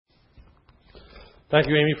Thank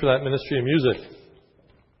you, Amy, for that ministry of music.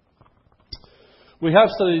 We have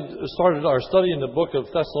started our study in the book of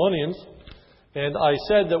Thessalonians, and I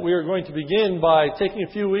said that we are going to begin by taking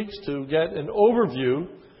a few weeks to get an overview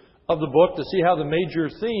of the book to see how the major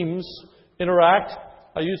themes interact.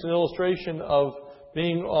 I used an illustration of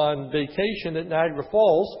being on vacation at Niagara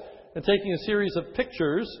Falls and taking a series of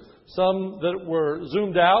pictures, some that were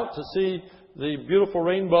zoomed out to see the beautiful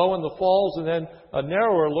rainbow and the falls, and then a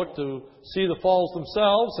narrower look to see the falls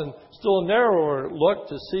themselves, and still a narrower look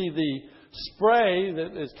to see the spray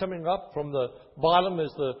that is coming up from the bottom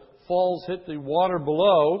as the falls hit the water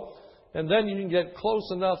below. And then you can get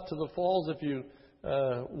close enough to the falls if you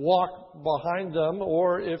walk behind them,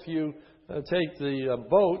 or if you take the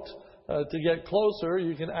boat to get closer,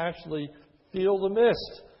 you can actually feel the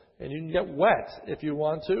mist, and you can get wet if you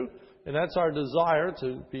want to. And that's our desire,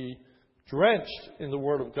 to be drenched in the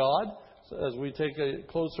Word of God as we take a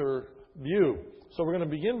closer view. So we're going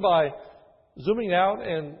to begin by zooming out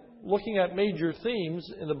and looking at major themes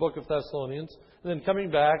in the book of Thessalonians, and then coming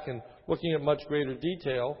back and looking at much greater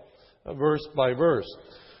detail, verse by verse.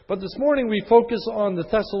 But this morning we focus on the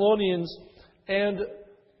Thessalonians and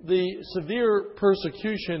the severe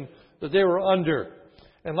persecution that they were under.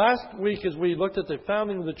 And last week, as we looked at the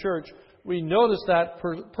founding of the church, we noticed that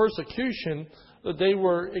persecution that they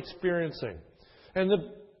were experiencing. And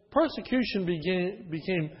the persecution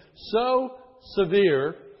became so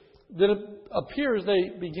severe that it appears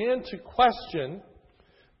they began to question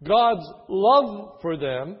God's love for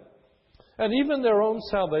them and even their own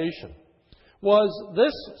salvation. Was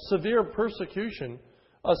this severe persecution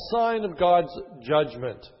a sign of God's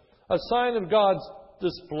judgment, a sign of God's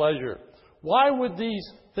displeasure? Why would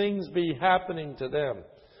these things be happening to them?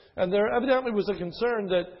 And there evidently was a concern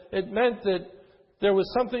that it meant that there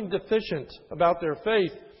was something deficient about their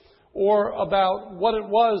faith, or about what it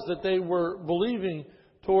was that they were believing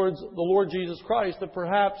towards the Lord Jesus Christ, that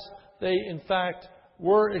perhaps they in fact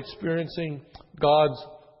were experiencing God's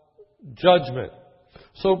judgment.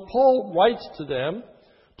 So Paul writes to them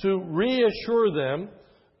to reassure them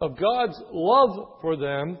of God's love for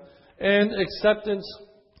them and acceptance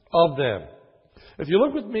of them. If you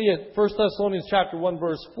look with me at 1 Thessalonians chapter 1,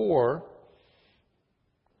 verse 4,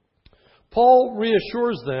 Paul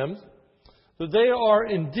reassures them that they are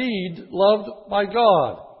indeed loved by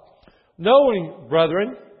God. Knowing,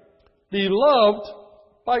 brethren, be loved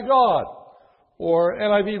by God. Or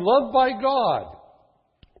NIV, loved by God.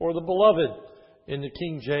 Or the beloved in the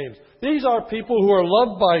King James. These are people who are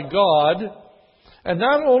loved by God. And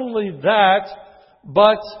not only that,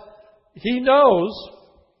 but he knows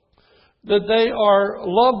that they are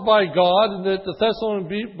loved by God, and that the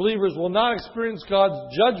Thessalonian believers will not experience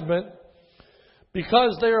God's judgment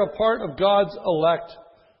because they are a part of God's elect,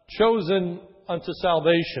 chosen unto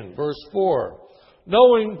salvation. Verse 4.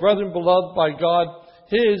 Knowing, brethren beloved by God,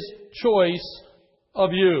 His choice of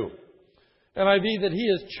you. NIV, that He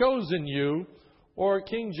has chosen you, or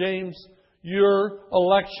King James, your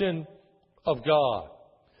election of God.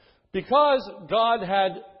 Because God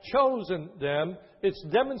had chosen them, it's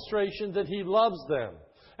demonstration that He loves them.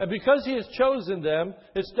 And because He has chosen them,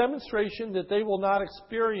 it's demonstration that they will not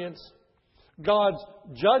experience God's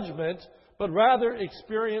judgment, but rather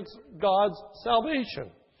experience God's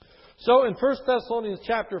salvation. So in 1 Thessalonians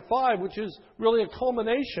chapter 5, which is really a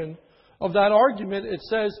culmination of that argument, it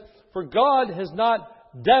says, for God has not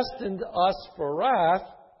destined us for wrath,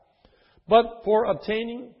 but for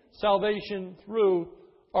obtaining salvation through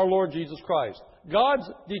our Lord Jesus Christ. God's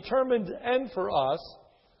determined end for us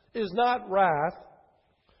is not wrath,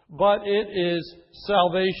 but it is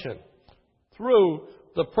salvation through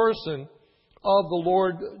the person of the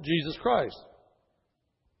Lord Jesus Christ.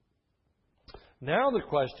 Now the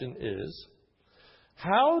question is,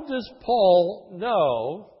 how does Paul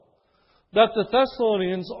know that the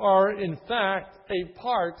Thessalonians are in fact a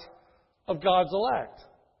part of God's elect?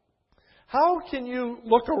 How can you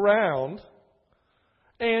look around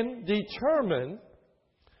and determine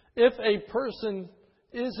if a person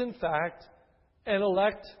is in fact an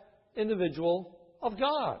elect individual of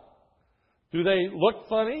God? Do they look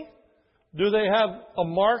funny? Do they have a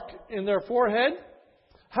mark in their forehead?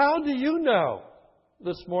 How do you know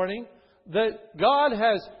this morning that God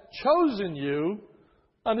has chosen you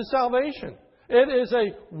unto salvation? It is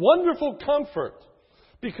a wonderful comfort.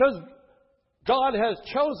 Because God has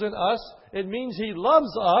chosen us, it means He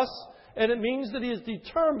loves us, and it means that He is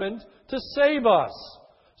determined to save us.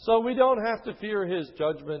 So we don't have to fear His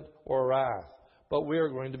judgment or wrath, but we are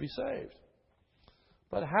going to be saved.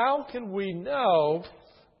 But how can we know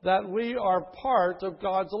that we are part of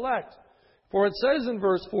God's elect? For it says in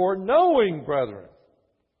verse 4, knowing, brethren.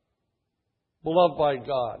 beloved by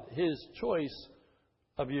God, His choice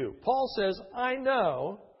of you. Paul says, I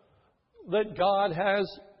know that God has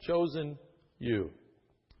chosen you.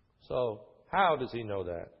 So, how does he know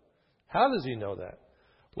that? How does he know that?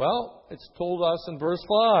 Well, it's told us in verse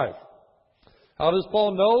 5. How does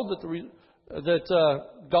Paul know that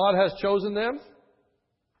God has chosen them?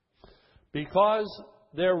 Because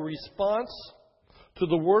their response to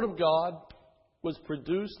the Word of God was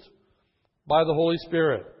produced by the Holy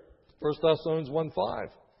Spirit. 1 Thessalonians 1:5.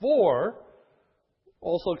 For,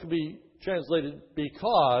 also could be translated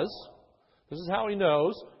because, this is how he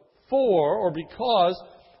knows, for or because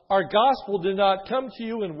our gospel did not come to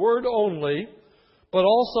you in word only, but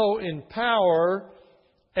also in power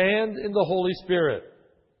and in the Holy Spirit.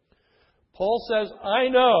 Paul says, I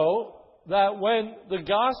know that when the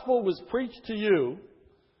gospel was preached to you,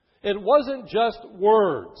 it wasn't just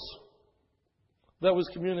words that was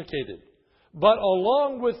communicated, but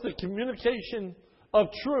along with the communication of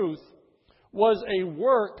truth was a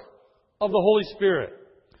work of the Holy Spirit.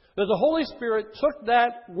 That the Holy Spirit took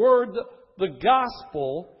that word, the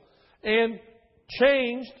gospel, and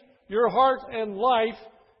changed your heart and life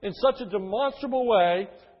in such a demonstrable way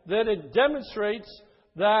that it demonstrates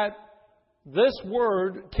that this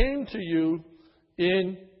word came to you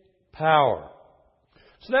in power.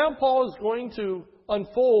 So now Paul is going to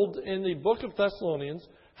unfold in the book of Thessalonians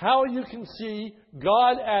how you can see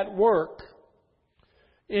God at work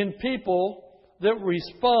in people that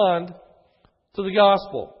respond to the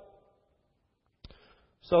gospel.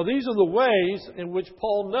 So these are the ways in which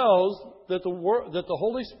Paul knows that the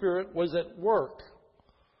Holy Spirit was at work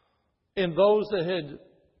in those that had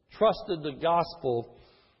trusted the gospel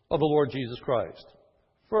of the Lord Jesus Christ.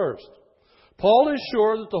 First, Paul is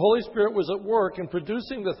sure that the Holy Spirit was at work in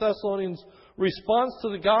producing the Thessalonians' response to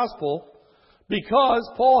the gospel because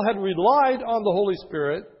Paul had relied on the Holy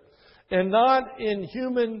Spirit and not in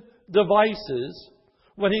human devices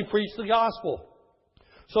when he preached the gospel.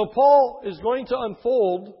 So Paul is going to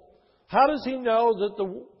unfold, how does he know that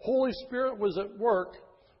the Holy Spirit was at work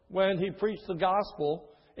when he preached the gospel?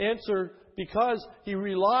 Answer, because he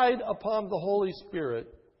relied upon the Holy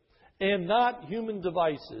Spirit and not human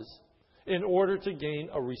devices in order to gain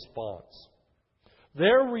a response.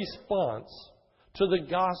 Their response to the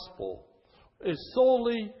gospel is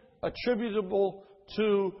solely attributable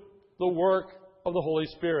to the work of the Holy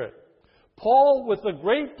Spirit. Paul, with a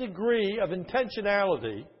great degree of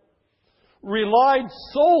intentionality, relied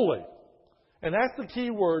solely, and that's the key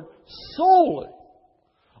word, solely,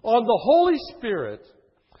 on the Holy Spirit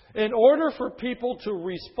in order for people to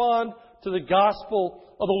respond to the gospel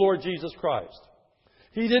of the Lord Jesus Christ.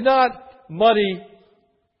 He did not muddy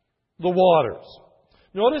the waters.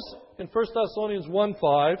 Notice in 1 Thessalonians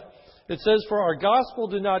 1:5, it says, For our gospel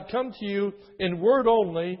did not come to you in word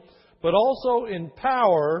only, but also in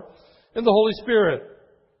power in the Holy Spirit.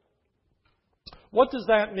 What does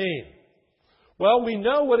that mean? Well, we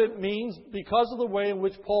know what it means because of the way in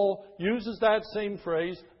which Paul uses that same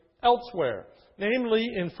phrase elsewhere. Namely,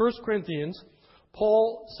 in 1 Corinthians,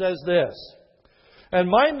 Paul says this, And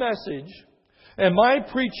my message and my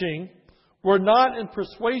preaching were not in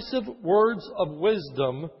persuasive words of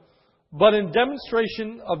wisdom, but in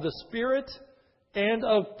demonstration of the Spirit and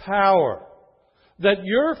of power, that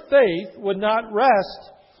your faith would not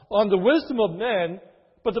rest on the wisdom of men,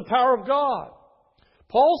 but the power of God.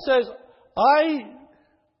 Paul says, I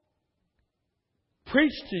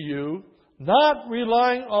preach to you, not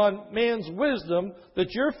relying on man's wisdom,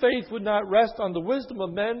 that your faith would not rest on the wisdom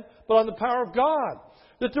of men, but on the power of God.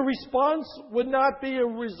 That the response would not be a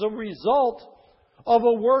result of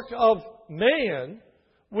a work of man,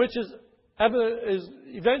 which is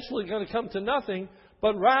eventually going to come to nothing,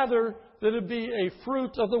 but rather that it be a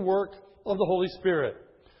fruit of the work of the Holy Spirit.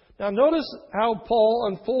 Now notice how Paul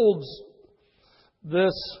unfolds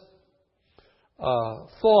this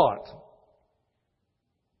thought.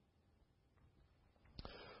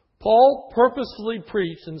 Paul purposefully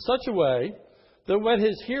preached in such a way that when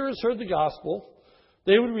his hearers heard the gospel,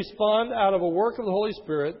 they would respond out of a work of the Holy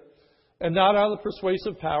Spirit and not out of the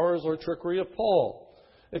persuasive powers or trickery of Paul.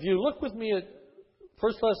 If you look with me at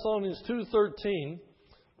 1 Thessalonians 2:13,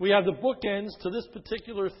 we have the bookends to this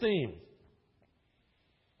particular theme.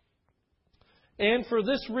 And for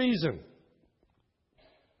this reason,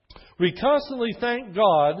 we constantly thank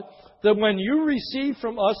God that when you received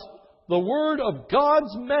from us the word of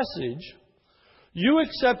God's message, you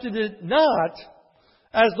accepted it not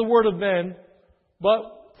as the word of men, but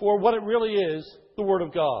for what it really is, the word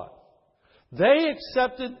of God. They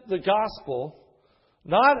accepted the gospel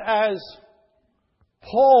not as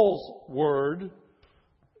Paul's word,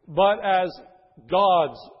 but as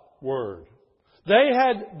God's word. They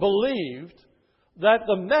had believed that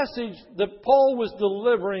the message that Paul was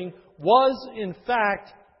delivering was, in fact,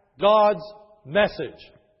 God's message.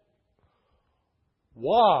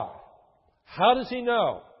 Why? How does he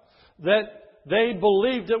know that they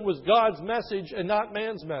believed it was God's message and not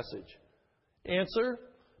man's message? Answer: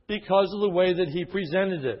 because of the way that he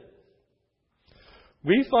presented it.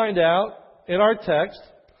 We find out in our text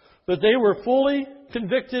that they were fully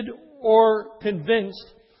convicted or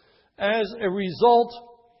convinced as a result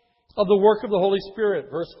of the work of the Holy Spirit.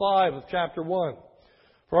 Verse 5 of chapter 1.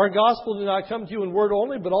 For our gospel did not come to you in word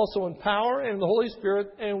only, but also in power and in the Holy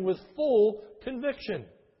Spirit and with full conviction.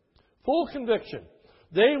 Full conviction.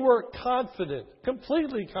 They were confident,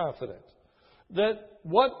 completely confident, that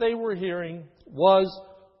what they were hearing was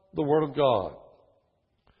the Word of God.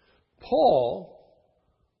 Paul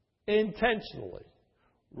intentionally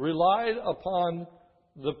relied upon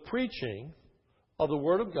the preaching of the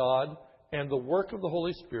Word of God and the work of the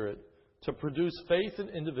Holy Spirit to produce faith in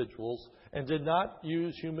individuals, and did not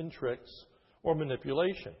use human tricks or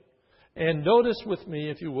manipulation. And notice with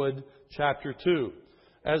me, if you would, chapter 2,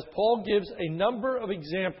 as Paul gives a number of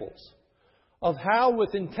examples of how,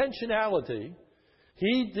 with intentionality,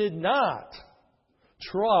 he did not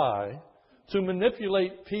try to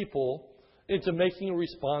manipulate people into making a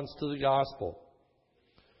response to the gospel.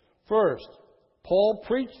 First, Paul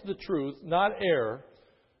preached the truth, not error,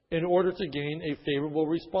 in order to gain a favorable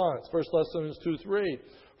response. 1 Thessalonians 2:3.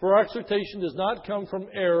 For our exhortation does not come from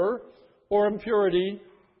error or impurity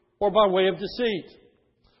or by way of deceit.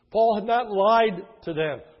 Paul had not lied to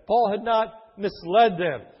them. Paul had not misled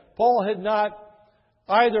them. Paul had not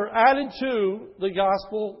either added to the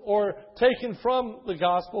gospel or taken from the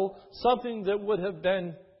gospel something that would have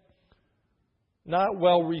been not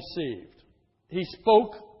well received. He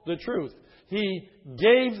spoke the truth. He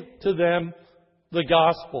gave to them the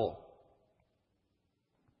gospel.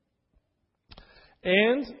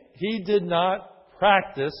 And he did not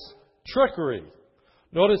practice trickery.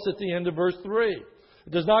 Notice at the end of verse 3.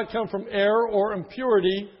 It does not come from error or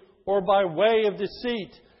impurity or by way of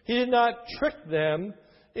deceit. He did not trick them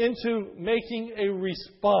into making a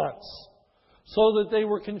response so that they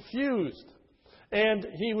were confused. And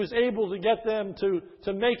he was able to get them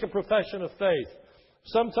to make a profession of faith.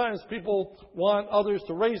 Sometimes people want others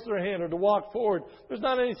to raise their hand or to walk forward. There's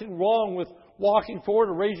not anything wrong with walking forward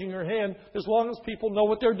or raising your hand as long as people know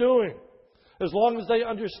what they're doing. As long as they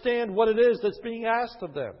understand what it is that's being asked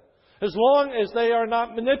of them. As long as they are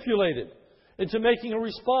not manipulated into making a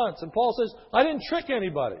response. And Paul says, I didn't trick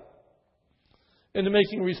anybody into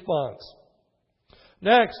making a response.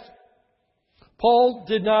 Next, Paul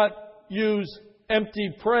did not use empty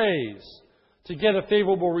praise to get a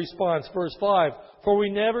favorable response. Verse 5, for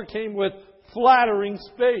we never came with flattering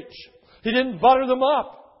speech. He didn't butter them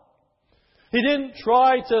up. He didn't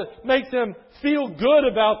try to make them feel good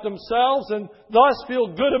about themselves and thus feel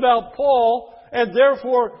good about Paul and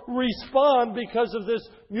therefore respond because of this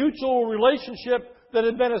mutual relationship that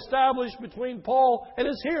had been established between Paul and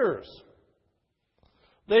his hearers.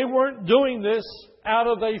 They weren't doing this out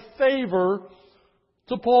of a favor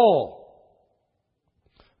to Paul.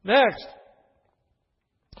 Next,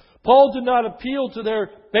 Paul did not appeal to their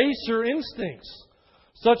baser instincts,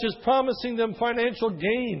 such as promising them financial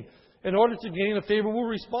gain in order to gain a favorable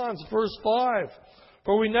response. Verse 5,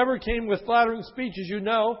 for we never came with flattering speech, as you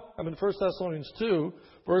know. I'm in 1 Thessalonians 2,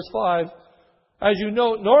 verse 5. As you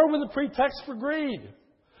know, nor with a pretext for greed.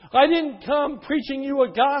 I didn't come preaching you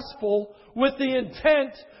a gospel with the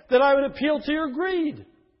intent that I would appeal to your greed.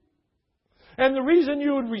 And the reason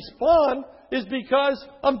you would respond is because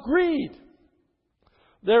of greed.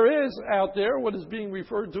 There is out there what is being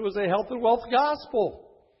referred to as a health and wealth gospel,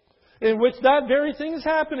 in which that very thing is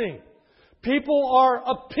happening. People are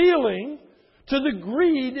appealing to the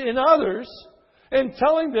greed in others and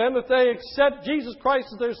telling them if they accept Jesus Christ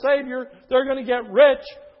as their Savior, they're going to get rich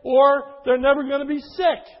or they're never going to be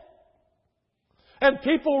sick. And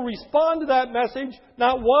people respond to that message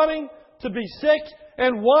not wanting to be sick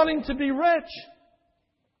and wanting to be rich.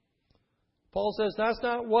 Paul says, that's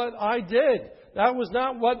not what I did. That was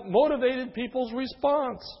not what motivated people's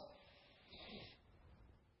response.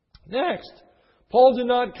 Next, Paul did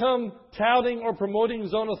not come touting or promoting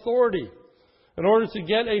his own authority in order to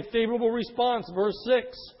get a favorable response. Verse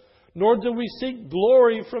 6, nor do we seek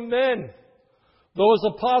glory from men, though as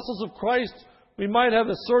apostles of Christ we might have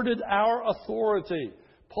asserted our authority.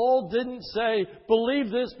 Paul didn't say, believe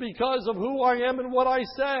this because of who I am and what I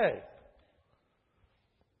say.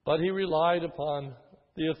 But he relied upon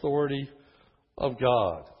the authority of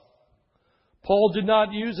God. Paul did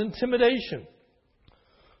not use intimidation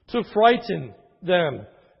to frighten them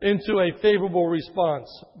into a favorable response.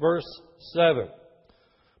 Verse 7.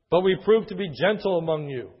 But we proved to be gentle among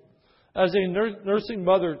you, as a nursing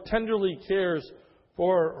mother tenderly cares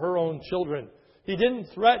for her own children. He didn't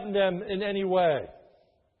threaten them in any way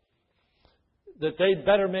that they'd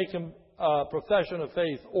better make a profession of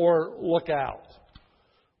faith or look out.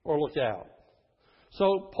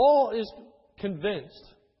 So Paul is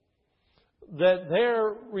convinced that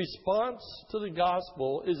their response to the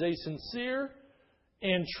gospel is a sincere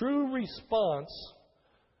and true response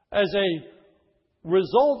as a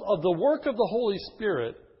result of the work of the Holy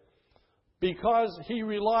Spirit, because he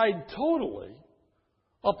relied totally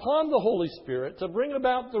upon the Holy Spirit to bring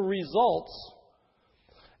about the results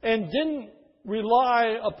and didn't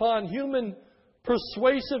rely upon human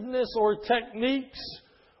persuasiveness or techniques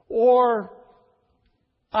or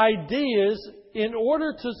ideas in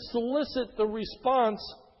order to solicit the response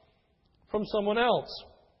from someone else.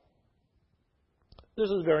 This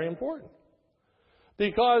is very important,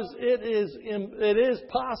 because it is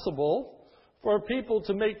possible for people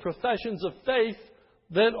to make professions of faith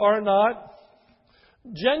that are not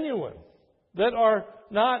genuine, that are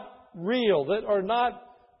not real, that are not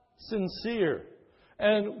sincere.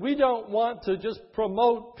 And we don't want to just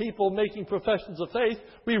promote people making professions of faith.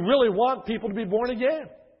 We really want people to be born again.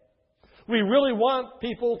 We really want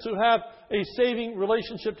people to have a saving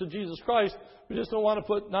relationship to Jesus Christ. We just don't want to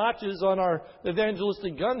put notches on our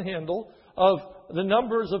evangelistic gun handle of the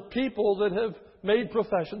numbers of people that have made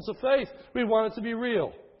professions of faith. We want it to be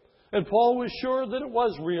real. And Paul was sure that it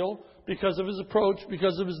was real because of his approach,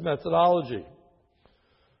 because of his methodology.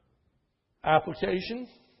 Application.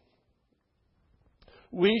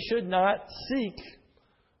 We should not seek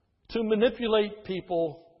to manipulate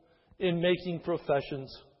people in making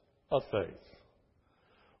professions of faith.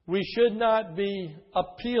 We should not be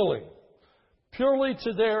appealing purely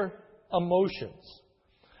to their emotions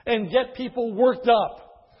and get people worked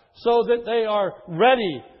up so that they are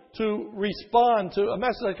ready to respond to a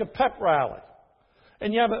message like a pep rally.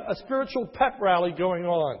 And you have a spiritual pep rally going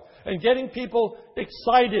on and getting people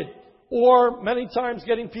excited, or many times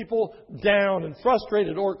getting people down and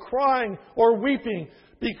frustrated or crying or weeping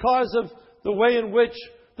because of the way in which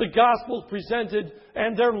the gospel is presented,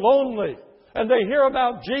 and they're lonely. And they hear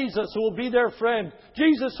about Jesus, who will be their friend,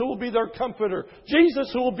 Jesus who will be their comforter, Jesus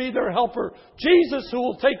who will be their helper, Jesus who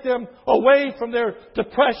will take them away from their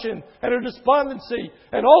depression and their despondency.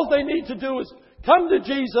 And all they need to do is come to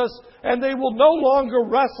Jesus, and they will no longer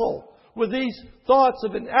wrestle with these thoughts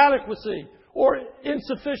of inadequacy or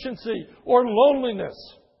insufficiency or loneliness.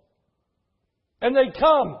 And they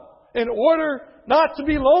come in order not to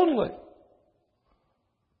be lonely,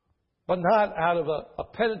 but not out of a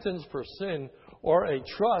penitence for sin or a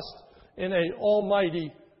trust in an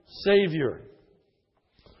almighty Savior.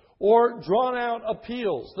 Or drawn out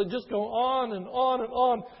appeals that just go on and on and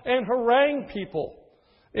on and harangue people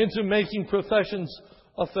into making professions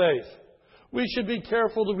of faith. We should be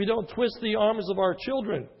careful that we don't twist the arms of our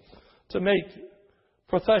children to make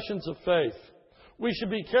professions of faith. We should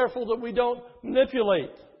be careful that we don't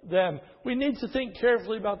manipulate them. We need to think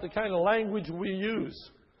carefully about the kind of language we use,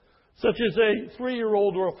 such as a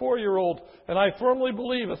 3-year-old or a 4-year-old. And I firmly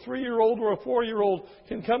believe a 3-year-old or a 4-year-old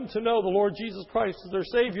can come to know the Lord Jesus Christ as their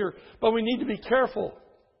Savior. But we need to be careful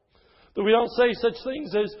that we don't say such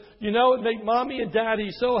things as, you know, it'd make Mommy and Daddy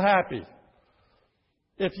so happy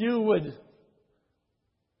if you would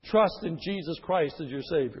trust in Jesus Christ as your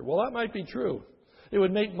Savior. Well, that might be true. It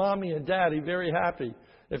would make Mommy and Daddy very happy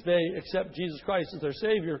if they accept Jesus Christ as their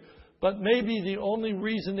Savior. But maybe the only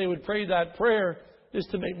reason they would pray that prayer is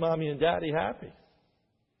to make Mommy and Daddy happy.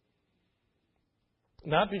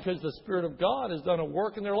 Not because the Spirit of God has done a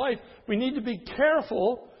work in their life. We need to be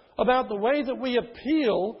careful about the way that we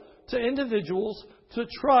appeal to individuals to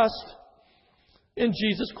trust in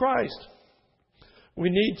Jesus Christ. We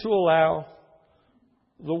need to allow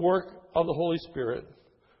the work of the Holy Spirit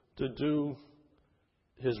to do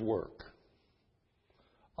His work.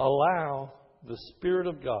 Allow the Spirit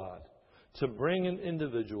of God to bring an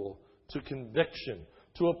individual to conviction,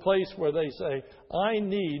 to a place where they say, I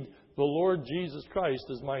need the Lord Jesus Christ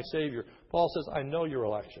as my Savior. Paul says, I know your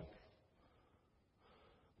election,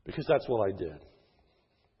 because that's what I did.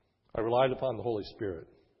 I relied upon the Holy Spirit.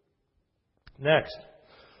 Next,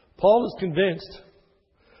 Paul is convinced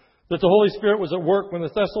that the Holy Spirit was at work when the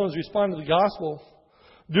Thessalonians responded to the gospel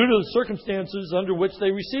due to the circumstances under which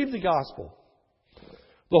they received the gospel.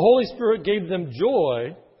 The Holy Spirit gave them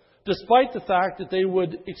joy despite the fact that they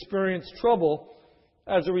would experience trouble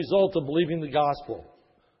as a result of believing the gospel.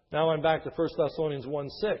 Now I'm back to 1 Thessalonians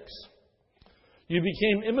 1:6. You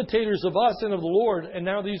became imitators of us and of the Lord, and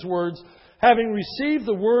now these words having received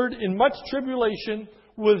the word in much tribulation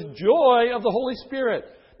with joy of the Holy Spirit.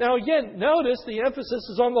 Now again, notice the emphasis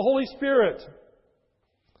is on the Holy Spirit.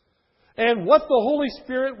 And what the Holy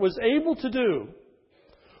Spirit was able to do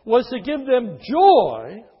was to give them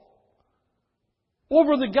joy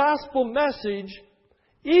over the gospel message,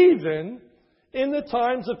 even in the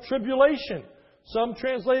times of tribulation. Some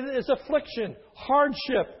translate it as affliction,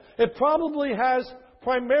 hardship. It probably has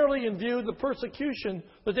primarily in view the persecution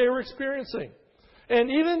that they were experiencing. And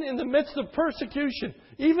even in the midst of persecution,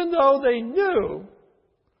 even though they knew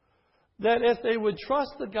that if they would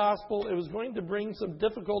trust the gospel, it was going to bring some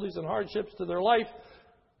difficulties and hardships to their life,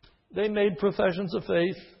 they made professions of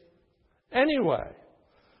faith anyway,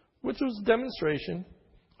 which was a demonstration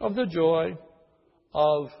of the joy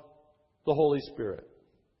of the Holy Spirit.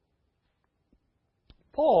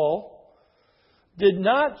 Paul did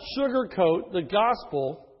not sugarcoat the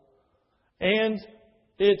gospel and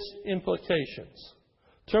its implications.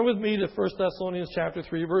 Turn with me to 1 Thessalonians chapter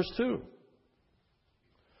 3, verse 2.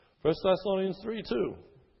 1 Thessalonians 3:2.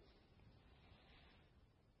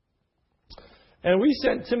 And we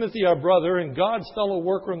sent Timothy, our brother, and God's fellow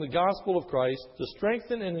worker in the gospel of Christ, to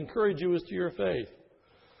strengthen and encourage you as to your faith,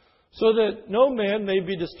 so that no man may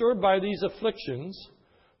be disturbed by these afflictions.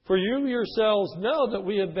 For you yourselves know that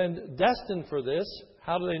we have been destined for this.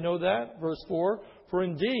 How do they know that? Verse 4. For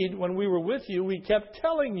indeed, when we were with you, we kept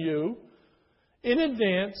telling you in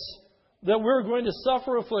advance that we're going to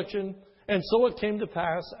suffer affliction, and so it came to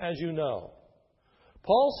pass, as you know.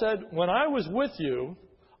 Paul said, when I was with you,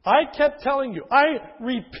 I kept telling you, I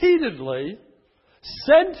repeatedly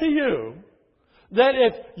said to you that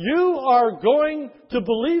if you are going to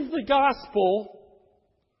believe the gospel,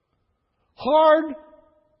 hard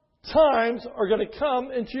times are going to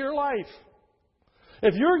come into your life.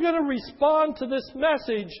 If you're going to respond to this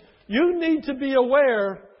message, you need to be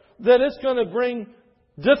aware that it's going to bring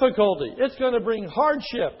difficulty. It's going to bring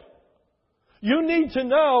hardship. You need to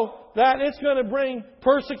know that it's going to bring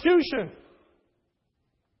persecution.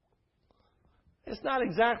 It's not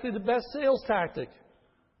exactly the best sales tactic.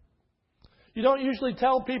 You don't usually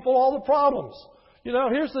tell people all the problems. You know,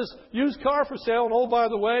 here's this used car for sale, and oh, by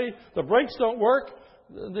the way, the brakes don't work.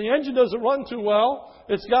 The engine doesn't run too well.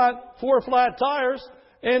 It's got 4 flat tires,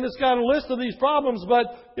 and it's got a list of these problems, but,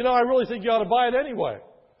 you know, I really think you ought to buy it anyway.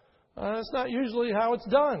 That's not usually how it's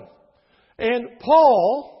done. And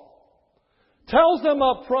Paul tells them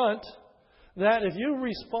up front that if you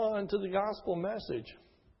respond to the gospel message,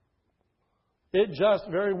 it just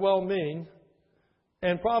very well mean,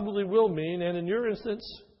 and probably will mean, and in your instance,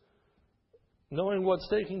 knowing what's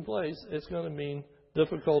taking place, it's going to mean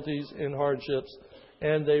difficulties and hardships.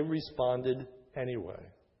 And they responded anyway.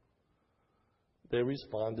 They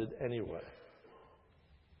responded anyway.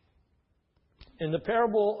 In the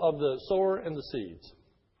parable of the sower and the seeds,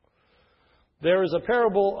 there is a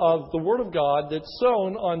parable of the Word of God that's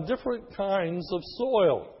sown on different kinds of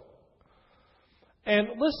soil. And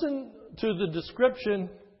listen to the description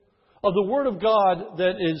of the Word of God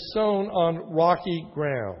that is sown on rocky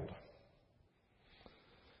ground.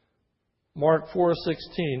 Mark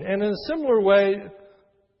 4:16. And in a similar way,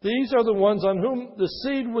 these are the ones on whom the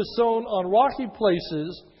seed was sown on rocky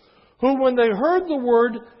places, who when they heard the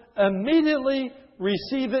word immediately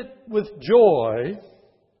receive it with joy,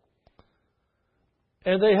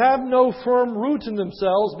 and they have no firm root in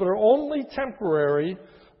themselves, but are only temporary.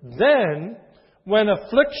 Then, when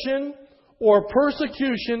affliction or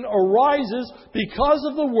persecution arises because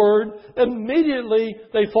of the word, immediately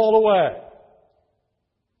they fall away.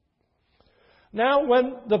 Now,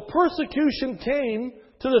 when the persecution came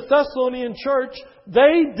to the Thessalonian church,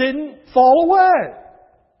 they didn't fall away.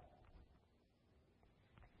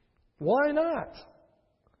 Why not?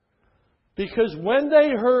 Because when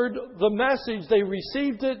they heard the message, they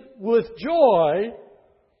received it with joy,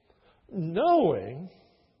 knowing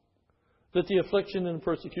that the affliction and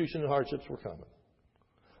persecution and hardships were coming.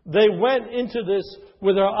 They went into this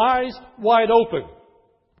with their eyes wide open.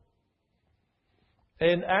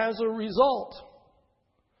 And as a result,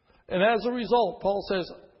 Paul says,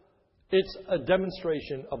 it's a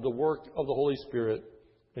demonstration of the work of the Holy Spirit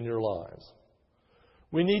in your lives.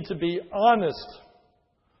 We need to be honest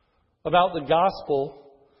about the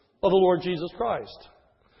gospel of the Lord Jesus Christ.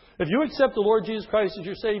 If you accept the Lord Jesus Christ as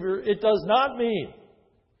your Savior, it does not mean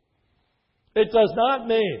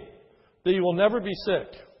that you will never be sick.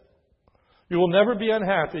 You will never be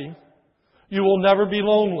unhappy. You will never be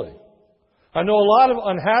lonely. I know a lot of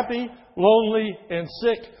unhappy, lonely, and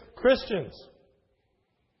sick Christians.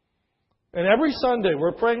 And every Sunday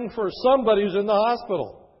we're praying for somebody who's in the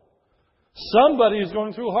hospital. Somebody is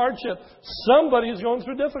going through hardship. Somebody is going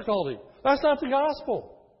through difficulty. That's not the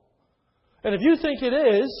gospel. And if you think it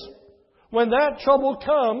is, when that trouble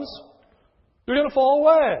comes, you're going to fall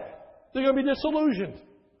away. You're going to be disillusioned.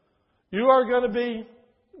 You are going to be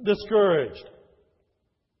discouraged.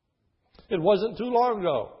 It wasn't too long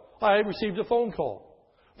ago, I received a phone call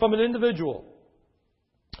from an individual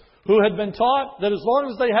who had been taught that as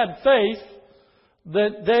long as they had faith,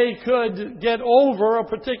 that they could get over a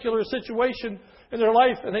particular situation in their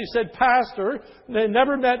life. And they said, Pastor, they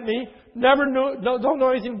never met me, don't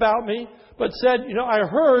know anything about me, but said, I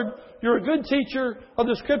heard you're a good teacher of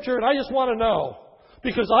the Scripture, and I just want to know,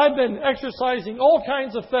 because I've been exercising all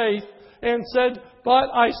kinds of faith, and said, but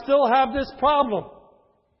I still have this problem.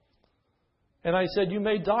 And I said, you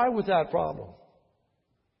may die with that problem.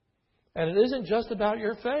 And it isn't just about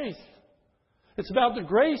your faith. It's about the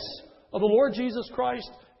grace of the Lord Jesus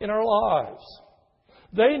Christ in our lives.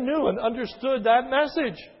 They knew and understood that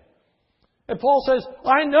message. And Paul says,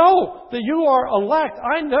 I know that you are elect.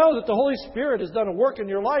 I know that the Holy Spirit has done a work in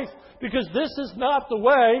your life, because this is not the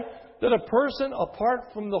way that a person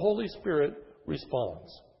apart from the Holy Spirit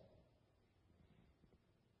responds.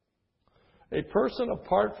 A person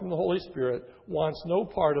apart from the Holy Spirit wants no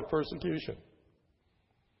part of persecution.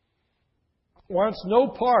 Wants no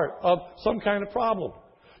part of some kind of problem.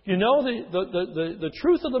 The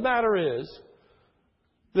truth of the matter is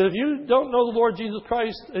that if you don't know the Lord Jesus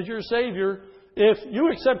Christ as your Savior, if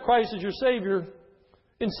you accept Christ as your Savior,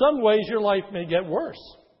 in some ways your life may get worse.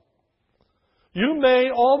 You may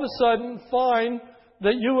all of a sudden find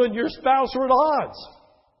that you and your spouse are at odds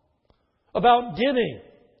about giving,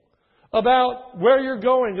 about where you're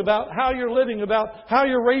going, about how you're living, about how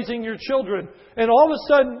you're raising your children. And all of a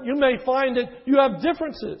sudden, you may find that you have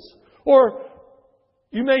differences. Or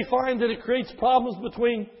you may find that it creates problems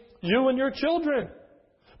between you and your children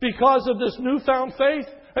because of this newfound faith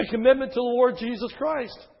and commitment to the Lord Jesus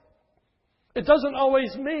Christ. It doesn't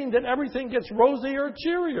always mean that everything gets rosier or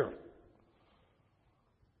cheerier.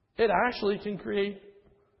 It actually can create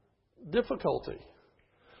difficulty.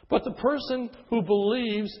 But the person who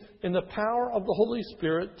believes in the power of the Holy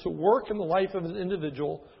Spirit to work in the life of an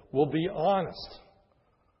individual will be honest,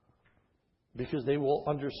 because they will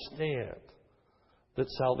understand that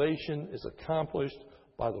salvation is accomplished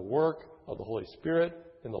by the work of the Holy Spirit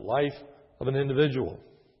in the life of an individual.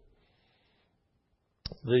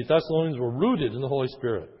 The Thessalonians were rooted in the Holy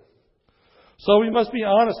Spirit. So we must be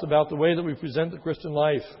honest about the way that we present the Christian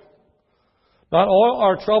life. Not all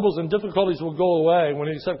our troubles and difficulties will go away when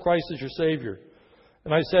you accept Christ as your Savior.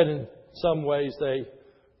 And I said in some ways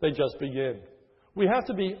they just begin. We have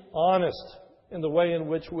to be honest in the way in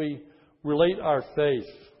which we relate our faith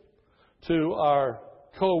to our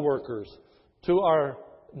co-workers, to our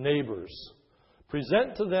neighbors.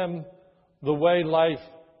 Present to them the way life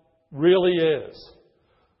really is.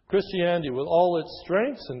 Christianity with all its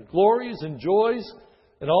strengths and glories and joys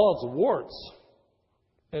and all its warts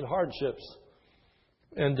and hardships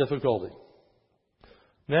and difficulty.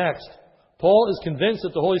 Next, Paul is convinced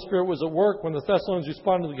that the Holy Spirit was at work when the Thessalonians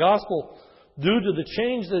responded to the gospel due to the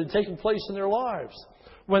change that had taken place in their lives.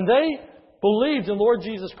 When they believed in Lord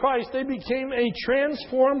Jesus Christ, they became a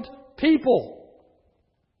transformed people.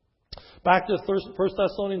 Back to 1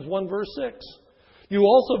 Thessalonians 1 verse 6. You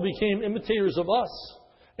also became imitators of us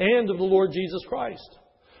and of the Lord Jesus Christ.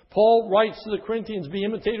 Paul writes to the Corinthians, be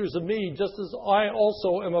imitators of me, just as I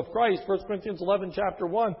also am of Christ. 1 Corinthians 11, chapter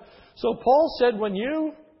 1. So Paul said, when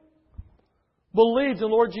you believed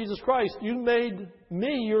in Lord Jesus Christ, you made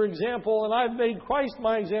me your example, and I've made Christ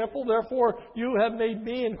my example. Therefore, you have made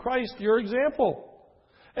me and Christ your example.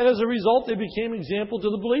 And as a result, they became example to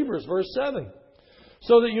the believers. Verse 7.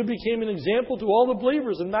 So that you became an example to all the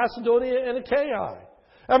believers in Macedonia and Achaia.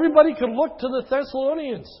 Everybody could look to the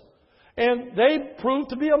Thessalonians. And they proved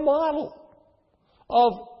to be a model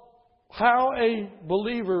of how a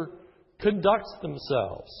believer conducts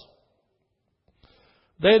themselves.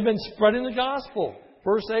 They had been spreading the gospel.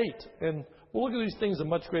 Verse 8. And we'll look at these things in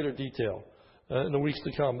much greater detail in the weeks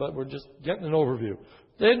to come, but we're just getting an overview.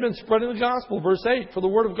 They had been spreading the gospel. Verse 8. For the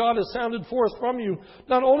word of God has sounded forth from you,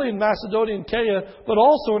 not only in Macedonia and Achaia, but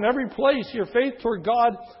also in every place your faith toward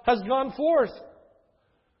God has gone forth.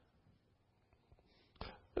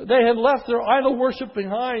 They had left their idol worship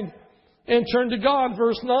behind and turned to God.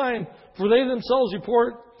 Verse 9. For they themselves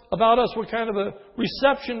report about us what kind of a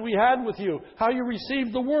reception we had with you, how you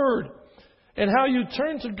received the word, and how you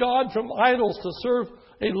turned to God from idols to serve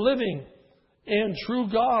a living and true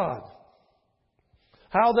God.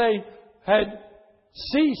 How they had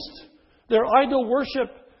ceased their idol worship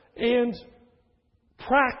and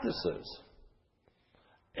practices.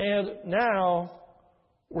 And now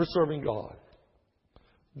we're serving God.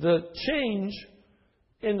 The change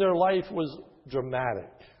in their life was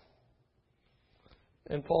dramatic.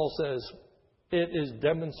 And Paul says, it is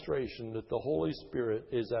demonstration that the Holy Spirit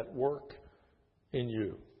is at work in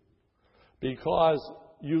you, because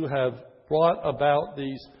you have brought about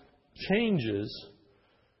these changes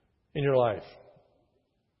in your life.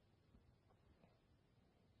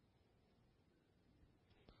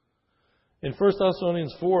 In 1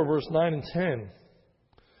 Thessalonians 4, verse 9 and 10,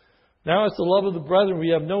 now as the love of the brethren, we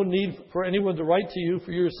have no need for anyone to write to you,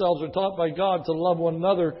 for yourselves are taught by God to love one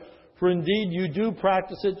another. For indeed you do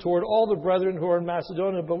practice it toward all the brethren who are in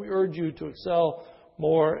Macedonia, but we urge you to excel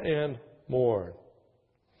more and more.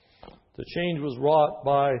 The change was wrought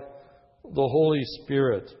by the Holy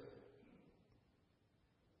Spirit.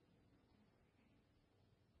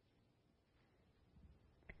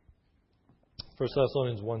 First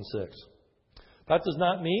Thessalonians 1:6. That does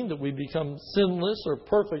not mean that we become sinless or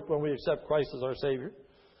perfect when we accept Christ as our Savior.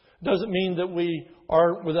 It doesn't mean that we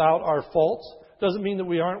are without our faults. It doesn't mean that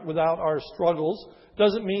we aren't without our struggles. It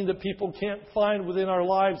doesn't mean that people can't find within our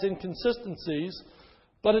lives inconsistencies.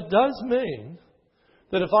 But it does mean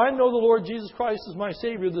that if I know the Lord Jesus Christ as my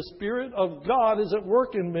Savior, the Spirit of God is at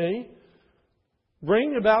work in me,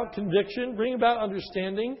 bringing about conviction, bringing about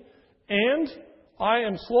understanding, and I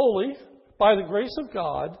am slowly, by the grace of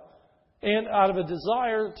God, and out of a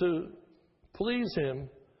desire to please Him,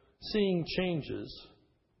 seeing changes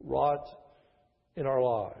wrought in our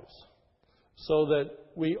lives, so that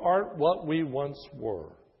we aren't what we once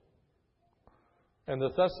were. And the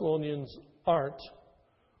Thessalonians aren't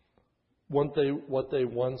what they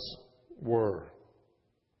once were.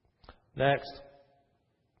 Next,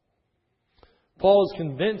 Paul is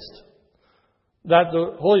convinced that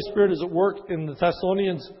the Holy Spirit is at work in the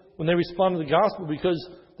Thessalonians when they respond to the gospel, because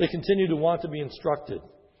they continue to want to be instructed.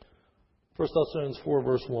 1 Thessalonians 4,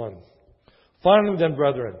 verse 1. Finally then,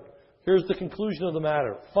 brethren, here's the conclusion of the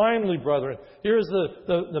matter. Finally, brethren, here's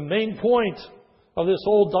the main point of this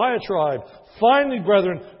whole diatribe. Finally,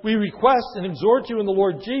 brethren, we request and exhort you in the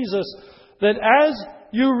Lord Jesus that as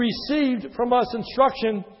you received from us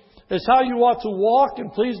instruction as how you ought to walk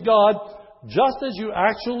and please God, just as you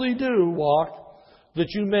actually do walk, that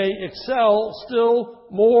you may excel still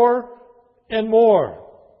more and more.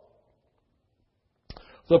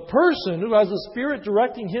 The person who has the Spirit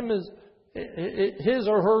directing him his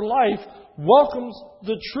or her life welcomes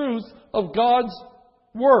the truth of God's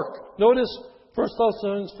work. Notice 1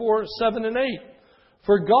 Thessalonians 4, 7 and 8.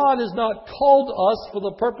 For God has not called us for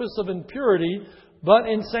the purpose of impurity, but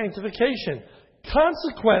in sanctification.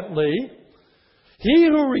 Consequently, he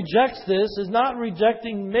who rejects this is not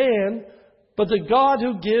rejecting man, but the God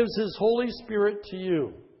who gives His Holy Spirit to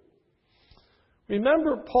you.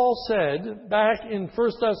 Remember, Paul said back in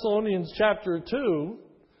 1 Thessalonians chapter 2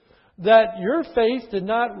 that your faith did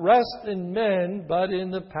not rest in men, but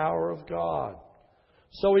in the power of God.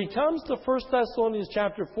 So he comes to 1 Thessalonians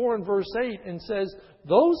chapter 4 and verse 8 and says,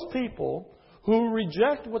 those people who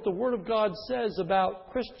reject what the Word of God says about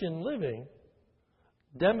Christian living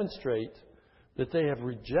demonstrate that they have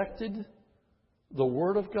rejected the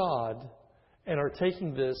Word of God and are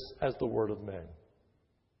taking this as the word of men.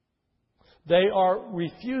 They are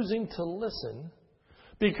refusing to listen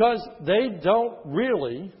because they don't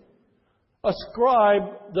really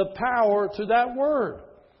ascribe the power to that word.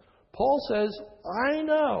 Paul says, I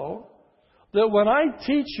know that when I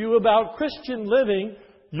teach you about Christian living,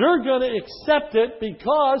 you're going to accept it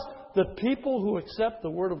because the people who accept the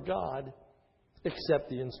Word of God accept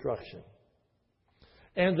the instruction.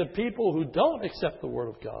 And the people who don't accept the Word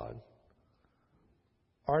of God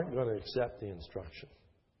aren't going to accept the instruction.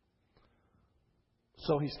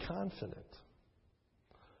 So he's confident,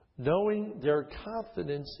 knowing their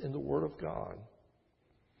confidence in the Word of God,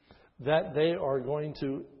 that they are going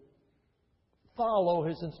to follow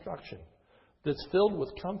his instruction that's filled with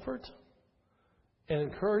comfort and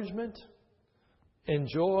encouragement and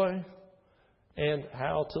joy and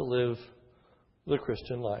how to live the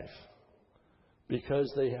Christian life,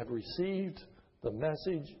 because they have received the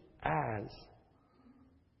message as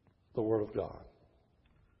the Word of God.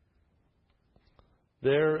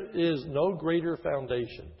 There is no greater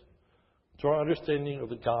foundation to our understanding of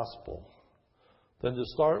the gospel than to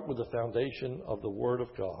start with the foundation of the Word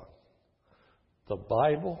of God. The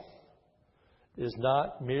Bible is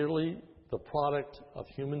not merely the product of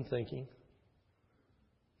human thinking,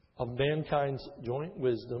 of mankind's joint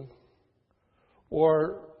wisdom,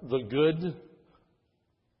 or the good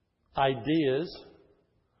ideas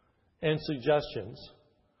and suggestions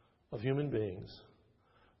of human beings.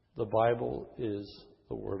 The Bible is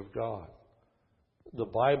the Word of God. The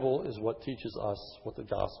Bible is what teaches us what the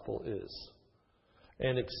gospel is.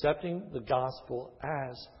 And accepting the gospel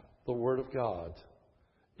as the Word of God,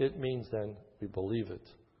 it means then we believe it,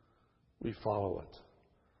 we follow it,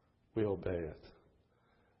 we obey it.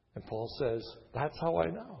 And Paul says, that's how I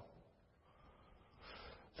know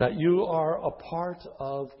that you are a part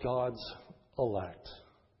of God's elect.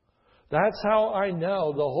 That's how I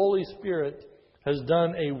know the Holy Spirit has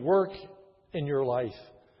done a work in your life,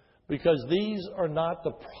 because these are not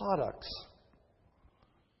the products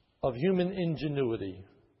of human ingenuity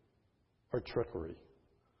or trickery.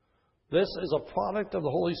 This is a product of the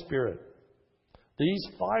Holy Spirit. These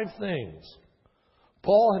 5 things.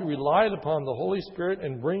 Paul had relied upon the Holy Spirit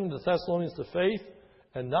in bringing the Thessalonians to faith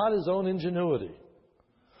and not his own ingenuity.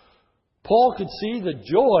 Paul could see the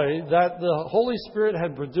joy that the Holy Spirit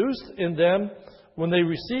had produced in them when they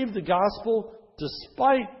received the gospel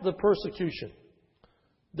despite the persecution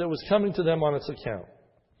that was coming to them on its account.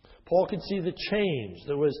 Paul could see the change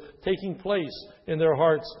that was taking place in their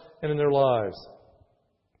hearts and in their lives.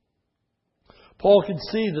 Paul could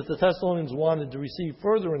see that the Thessalonians wanted to receive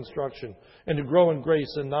further instruction and to grow in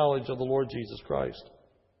grace and knowledge of the Lord Jesus Christ.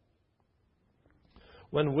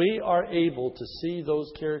 When we are able to see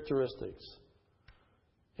those characteristics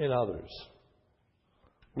in others,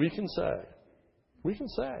 we can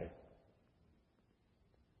say,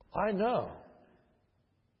 I know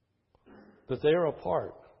that they are a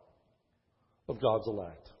part of God's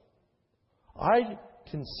elect. I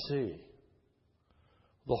can see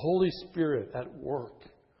the Holy Spirit at work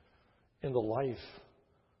in the life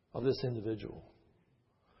of this individual.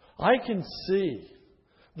 I can see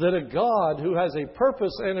that a God who has a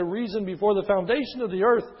purpose and a reason before the foundation of the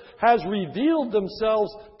earth has revealed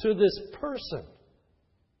themselves to this person.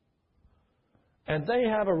 And they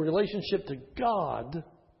have a relationship to God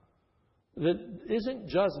that isn't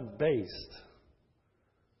just based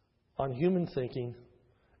on human thinking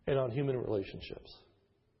and on human relationships,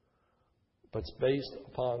 but it's based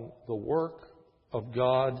upon the work of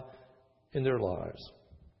God in their lives.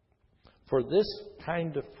 For this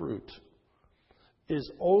kind of fruit is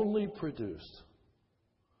only produced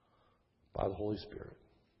by the Holy Spirit.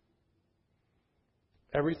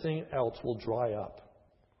 Everything else will dry up.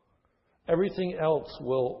 Everything else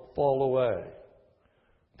will fall away.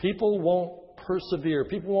 People won't persevere.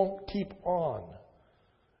 People won't keep on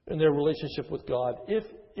in their relationship with God if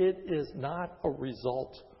it is not a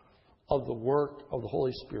result of the work of the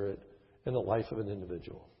Holy Spirit in the life of an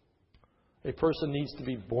individual. A person needs to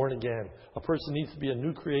be born again. A person needs to be a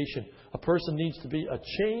new creation. A person needs to be a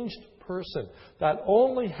changed person. That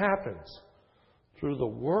only happens through the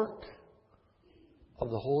work of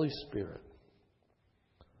the Holy Spirit.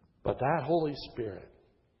 But that Holy Spirit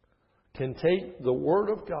can take the Word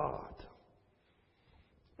of God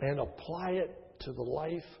and apply it to the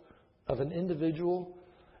life of an individual.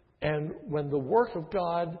 And when the work of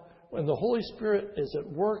God, when the Holy Spirit is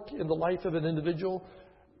at work in the life of an individual,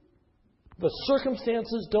 the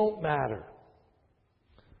circumstances don't matter.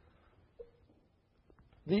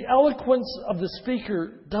 The eloquence of the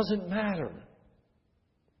speaker doesn't matter.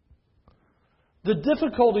 The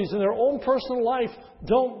difficulties in their own personal life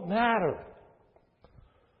don't matter.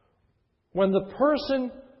 When the person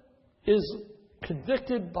is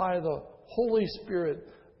convicted by the Holy Spirit,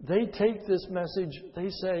 they take this message, they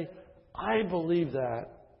say, I believe that.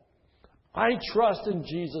 I trust in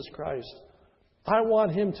Jesus Christ. I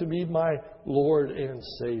want Him to be my Lord and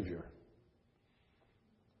Savior.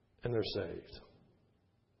 And they're saved.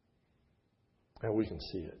 And we can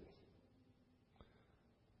see it.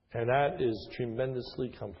 And that is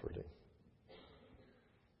tremendously comforting.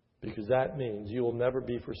 Because that means you will never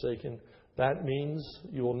be forsaken. That means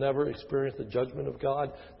you will never experience the judgment of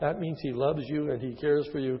God. That means He loves you and He cares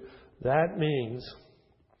for you. That means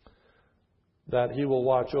that He will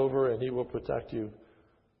watch over and He will protect you.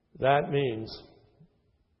 That means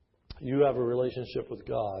you have a relationship with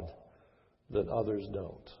God that others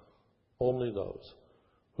don't. Only those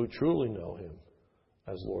who truly know Him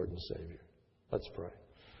as Lord and Savior. Let's pray.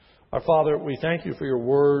 Our Father, we thank You for Your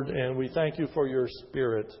Word, and we thank You for Your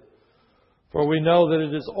Spirit. For we know that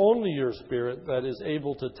it is only Your Spirit that is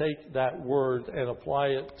able to take that Word and apply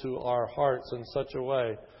it to our hearts in such a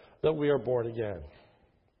way that we are born again.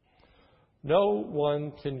 No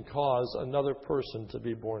one can cause another person to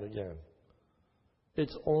be born again.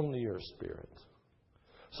 It's only Your Spirit.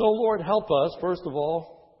 So, Lord, help us, first of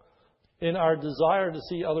all, in our desire to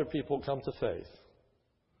see other people come to faith.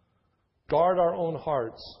 Guard our own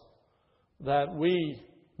hearts that we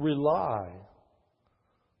rely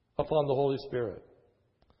upon the Holy Spirit.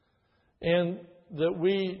 And that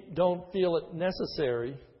we don't feel it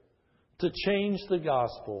necessary to change the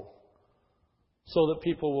gospel so that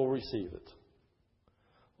people will receive it.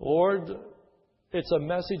 Lord, it's a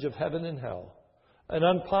message of heaven and hell, an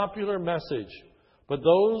unpopular message. But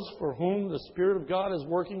those for whom the Spirit of God is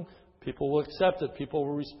working, people will accept it. People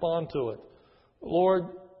will respond to it. Lord,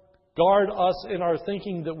 guard us in our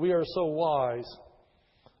thinking that we are so wise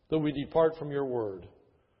that we depart from your word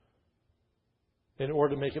in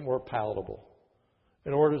order to make it more palatable,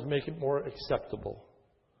 in order to make it more acceptable,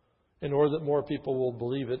 in order that more people will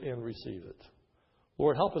believe it and receive it.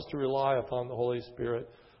 Lord, help us to rely upon the Holy Spirit.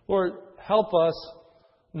 Lord, help us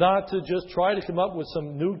not to just try to come up with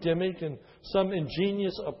some new gimmick and some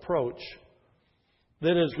ingenious approach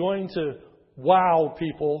that is going to wow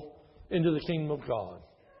people into the kingdom of God.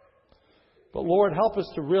 But Lord, help us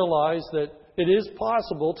to realize that it is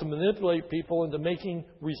possible to manipulate people into making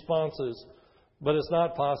responses, but it's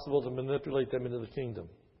not possible to manipulate them into the kingdom.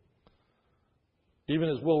 Even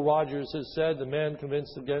as Will Rogers has said, the man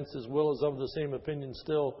convinced against his will is of the same opinion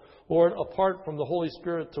still. Lord, apart from the Holy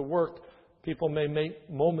Spirit to work, people may make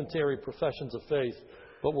momentary professions of faith,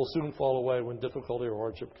 but will soon fall away when difficulty or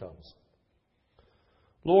hardship comes.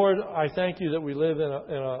 Lord, I thank you that we live in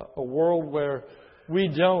a world where we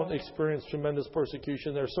don't experience tremendous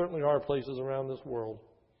persecution. There certainly are places around this world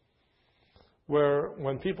where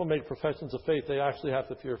when people make professions of faith, they actually have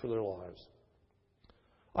to fear for their lives.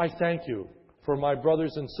 I thank you for my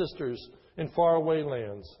brothers and sisters in faraway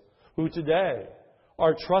lands who today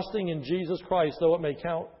are trusting in Jesus Christ, though it may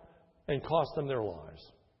count and cost them their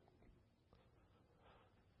lives.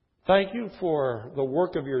 Thank you for the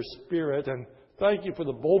work of your Spirit, and thank you for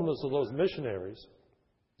the boldness of those missionaries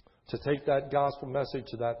to take that gospel message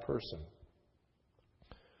to that person.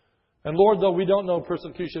 And Lord, though we don't know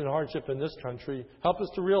persecution and hardship in this country, help us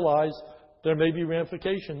to realize there may be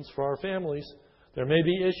ramifications for our families. There may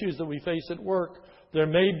be issues that we face at work. There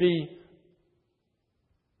may be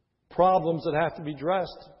problems that have to be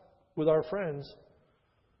addressed with our friends.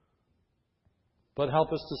 But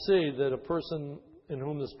help us to see that a person in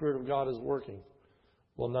whom the Spirit of God is working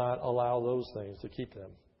will not allow those things to keep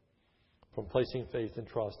them from placing faith and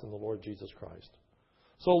trust in the Lord Jesus Christ.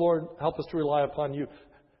 So, Lord, help us to rely upon you.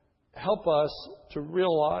 Help us to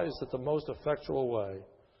realize that the most effectual way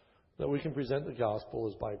that we can present the gospel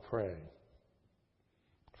is by praying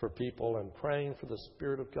for people and praying for the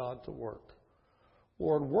Spirit of God to work.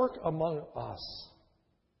 Lord, work among us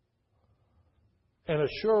and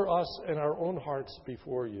assure us in our own hearts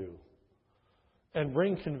before you and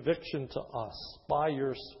bring conviction to us by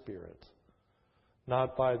your Spirit,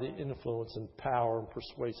 not by the influence and power and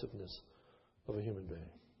persuasiveness of a human being.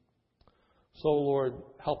 So, Lord,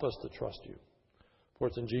 help us to trust you. For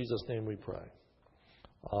it's in Jesus' name we pray.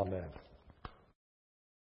 Amen.